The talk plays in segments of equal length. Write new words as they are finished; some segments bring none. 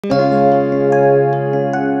Yep.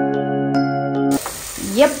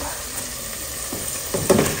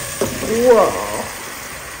 Whoa.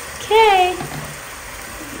 Okay.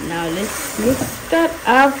 Now let's mix that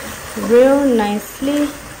up real nicely.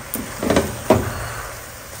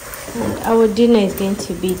 And our dinner is going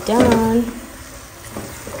to be done.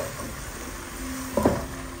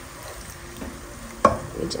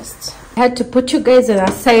 We just had to put you guys on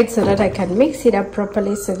a side so that I can mix it up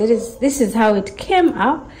properly. So this is how it came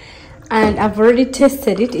up, and I've already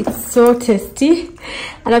tasted it. It's so tasty,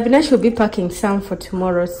 and Avinash will be packing some for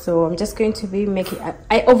tomorrow, so I'm just going to be making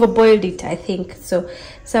I overboiled it, I think, so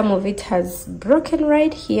some of it has broken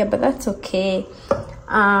right here, but that's okay.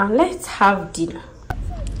 Let's have dinner.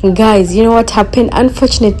 Guys, you know what happened?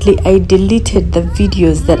 Unfortunately, I deleted the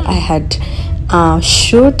videos that I had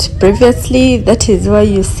shoot previously. That is why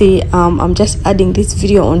you see I'm just adding this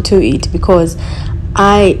video onto it, because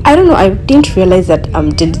I don't know, I didn't realize that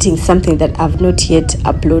I'm deleting something that I've not yet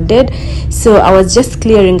uploaded. So I was just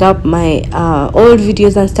clearing up my old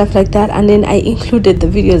videos and stuff like that, and then I included the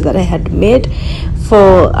videos that I had made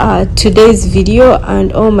for today's video,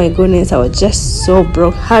 and oh my goodness, I was just so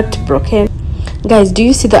heartbroken. Guys, do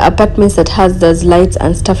you see the apartments that has those lights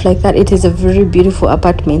and stuff like that? It is a very beautiful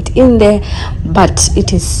apartment in there, but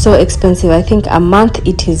it is so expensive. I think a month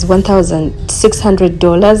it is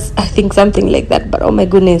 $1,600, I think, something like that. But oh my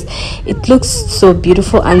goodness, it looks so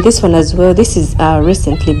beautiful. And this one as well, this is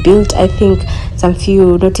recently built, I think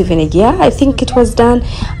not even a year, I think it was done,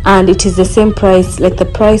 and it is the same price. Like the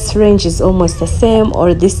price range is almost the same,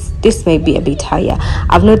 or this may be a bit higher.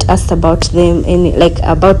 I've not asked about them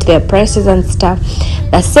about their prices and stuff.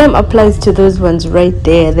 The same applies to those ones right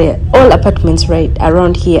there. All apartments right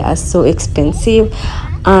around here are so expensive.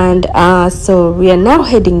 And so we are now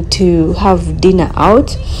heading to have dinner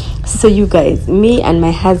out. So you guys, me and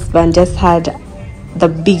my husband just had the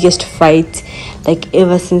biggest fight, like,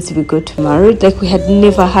 ever since we got married. Like, we had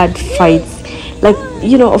never had fights. Like,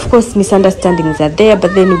 you know, of course misunderstandings are there,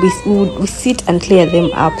 but then we sit and clear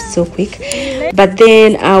them up so quick. But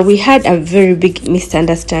then we had a very big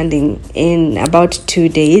misunderstanding in about 2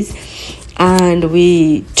 days, and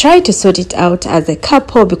we try to sort it out as a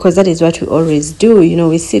couple, because that is what we always do. You know,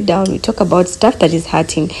 we sit down, we talk about stuff that is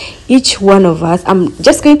hurting each one of us. I'm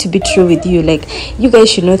just going to be true with you. Like, you guys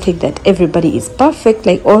should not think that everybody is perfect.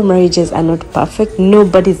 Like, all marriages are not perfect.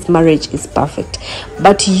 Nobody's marriage is perfect,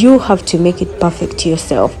 but you have to make it perfect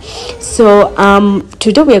yourself. So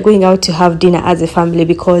today we are going out to have dinner as a family,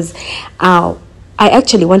 because I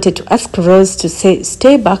actually wanted to ask Rose to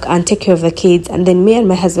stay back and take care of the kids, and then me and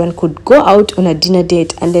my husband could go out on a dinner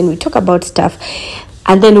date, and then we talk about stuff,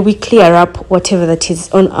 and then we clear up whatever that is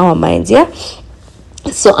on our minds. Yeah.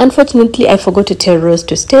 So unfortunately, I forgot to tell Rose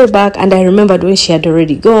to stay back, and I remembered when she had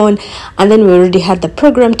already gone, and then we already had the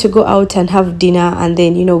program to go out and have dinner, and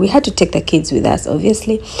then, you know, we had to take the kids with us,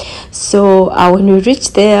 obviously. So when we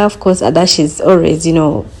reached there, of course, Adash is always, you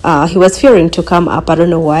know, he was fearing to come up. I don't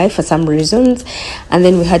know why, for some reasons. And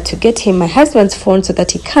then we had to get him my husband's phone so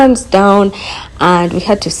that he calms down, and we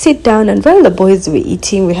had to sit down, and while the boys were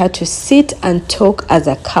eating, we had to sit and talk as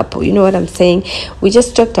a couple. You know what I'm saying? We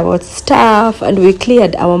just talked about stuff, and we cleared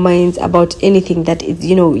our minds about anything that is,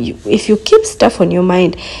 you know, if you keep stuff on your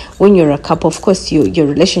mind when you're a couple, of course your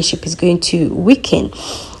relationship is going to weaken.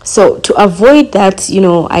 So to avoid that, you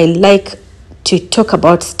know, I like to talk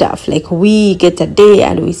about stuff. Like, we get a day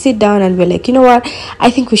and we sit down and we're like, you know what, I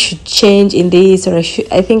think we should change in this, or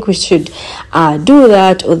I think we should do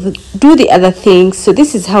that, or do the other things. So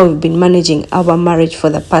this is how we've been managing our marriage for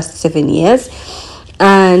the past 7 years.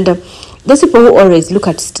 And those people who always look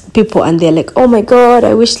at people and they're like, oh my god,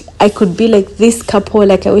 I wish I could be like this couple,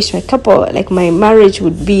 like I wish my marriage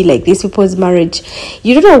would be like this people's marriage.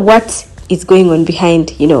 You don't know what is going on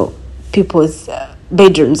behind, you know, people's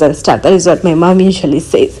bedrooms and stuff. That is what my mom usually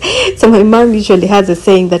says. So my mom usually has a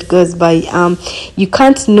saying that goes by, you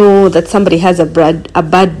can't know that somebody has a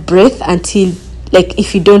bad breath until, like,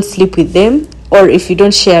 if you don't sleep with them, or if you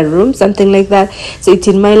don't share a room, something like that. So it's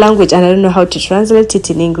in my language, and I don't know how to translate it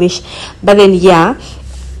in English. But then, yeah,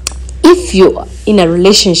 if you're in a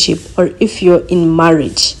relationship or if you're in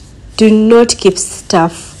marriage, do not keep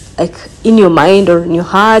stuff like in your mind or in your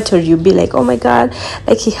heart, or you'll be like, oh my god,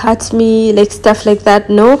 like he hurts me, like stuff like that.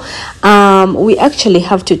 No, we actually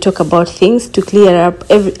have to talk about things to clear up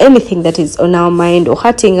anything that is on our mind or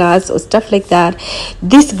hurting us or stuff like that.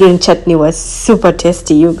 This green chutney was super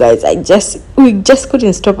tasty, you guys. We just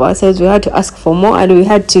couldn't stop ourselves. We had to ask for more, and we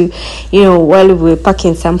had to, you know, while we were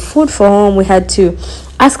packing some food for home, we had to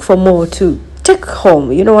ask for more to take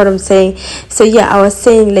home, you know what I'm saying? So yeah, I was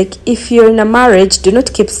saying, like, if you're in a marriage, do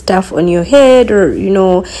not keep stuff on your head, or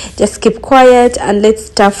just keep quiet and let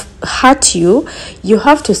stuff hurt you. You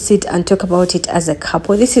have to sit and talk about it as a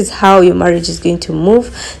couple. This is how your marriage is going to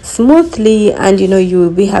move smoothly, and you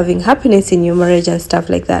will be having happiness in your marriage and stuff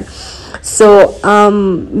like that. So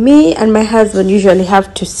me and my husband usually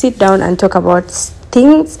have to sit down and talk about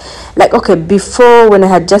things. Like, okay, before, when I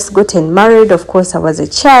had just gotten married, of course I was a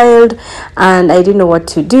child and I didn't know what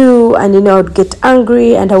to do, and I would get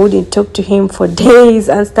angry and I wouldn't talk to him for days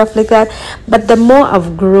and stuff like that. But the more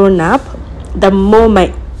I've grown up, the more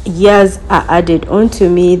my years are added onto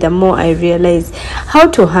me, the more I realize how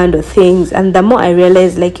to handle things, and the more I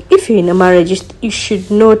realize, like, if you're in a marriage, you should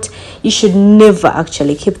never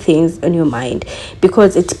actually keep things on your mind,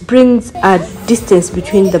 because it brings a distance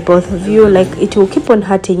between the both of you. Like, it will keep on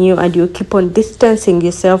hurting you and you'll keep on distancing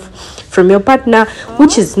yourself from your partner,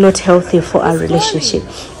 which is not healthy for a relationship.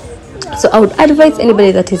 So I would advise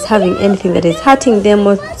anybody that is having anything that is hurting them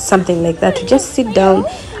or something like that to just sit down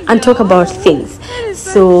and talk about things.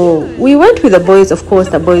 So we went with the boys. Of course,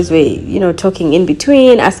 the boys were, talking in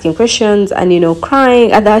between, asking questions and,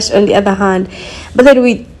 crying on the other hand. But then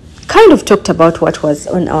we kind of talked about what was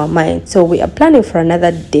on our mind. So we are planning for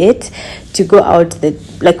another date to go out,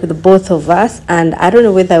 with the both of us. And I don't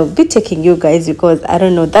know whether I'll be taking you guys, because I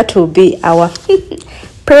don't know, that will be our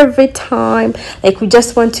private time. Like, we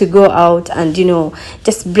just want to go out and,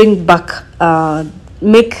 just bring back,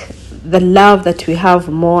 make the love that we have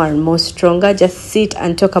more and more stronger. Just sit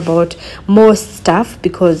and talk about more stuff,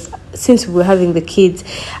 because since we were having the kids,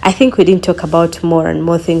 I think we didn't talk about more and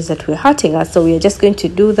more things that were hurting us. So we are just going to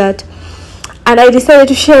do that, and I decided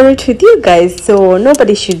to share it with you guys. So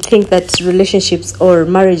nobody should think that relationships or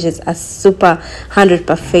marriages are super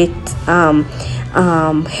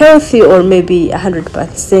 100% healthy, or maybe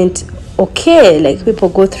 100% okay. Like, people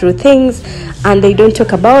go through things and they don't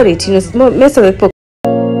talk about it. Most of the people